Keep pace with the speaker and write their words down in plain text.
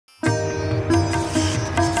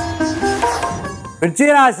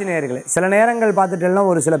விருச்சிகராசி நேயர்களே, சில நேரங்கள் பார்த்துட்டேன்னா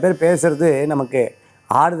ஒரு சில பேர் பேசுறது நமக்கு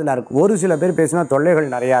ஆறுதலாக இருக்கும். ஒரு சில பேர் பேசினா தொல்லைகள்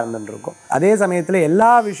நிறையா இருந்துட்டு இருக்கும். அதே சமயத்தில் எல்லா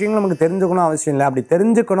விஷயங்களும் நமக்கு தெரிஞ்சுக்கணும் அவசியம் இல்லை. அப்படி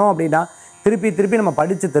தெரிஞ்சுக்கணும் அப்படின்னா திருப்பி நம்ம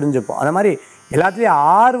படித்து தெரிஞ்சுப்போம். அந்த மாதிரி எல்லாத்துலேயும்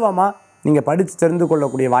ஆர்வமாக நீங்கள் படித்து தெரிந்து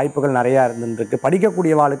கொள்ளக்கூடிய வாய்ப்புகள் நிறையா இருந்துருக்கு.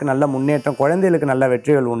 படிக்கக்கூடிய வாழ்க்கை நல்ல முன்னேற்றம், குழந்தைகளுக்கு நல்ல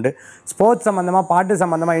வெற்றிகள் உண்டு. ஸ்போர்ட்ஸ் சம்மந்தமாக, பாட்டு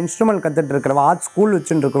சம்மந்தமாக, இன்ஸ்ட்ருமெண்ட் கற்றுட்டு இருக்கிறவா, ஆர்ட் ஸ்கூல்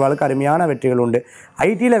வச்சுட்டு இருக்கிறவளுக்கு அருமையான வெற்றிகள் உண்டு.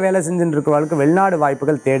 ஐடியில் வேலை செஞ்சுட்டு இருக்கிறவளுக்கு வெளிநாடு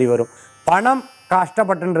வாய்ப்புகள் தேடி வரும். பணம்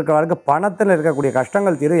கஷ்டப்பட்டு இருக்கிறவருக்கு பணத்தில் இருக்கக்கூடிய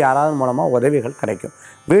கஷ்டங்கள் தீரும். யாராவது மூலமாக உதவிகள் கிடைக்கும்.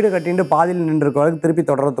 வீடு கட்டிட்டு பாதியில் நின்றுருக்கிறவருக்கு திருப்பி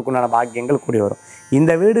தொடர்றதுக்குண்டான பாக்கியங்கள் கூடி வரும்.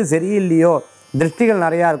 இந்த வீடு சரியில்லையோ, திருஷ்டிகள்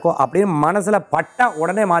நிறையா இருக்கும் அப்படின்னு மனசில் பட்டா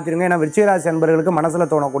உடனே மாற்றிடுங்க. ஏன்னா விருச்சிகராசி அன்பர்களுக்கு மனசில்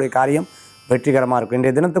தோணக்கூடிய காரியம் வெற்றிகரமாக இருக்கும்.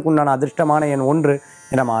 இன்றைய தினத்துக்குண்டான அதிர்ஷ்டமான எண் 1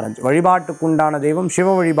 என ஆரஞ்சு. வழிபாட்டுக்குண்டான தெய்வம்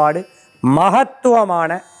சிவ வழிபாடு,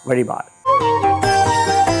 மகத்துவமான வழிபாடு.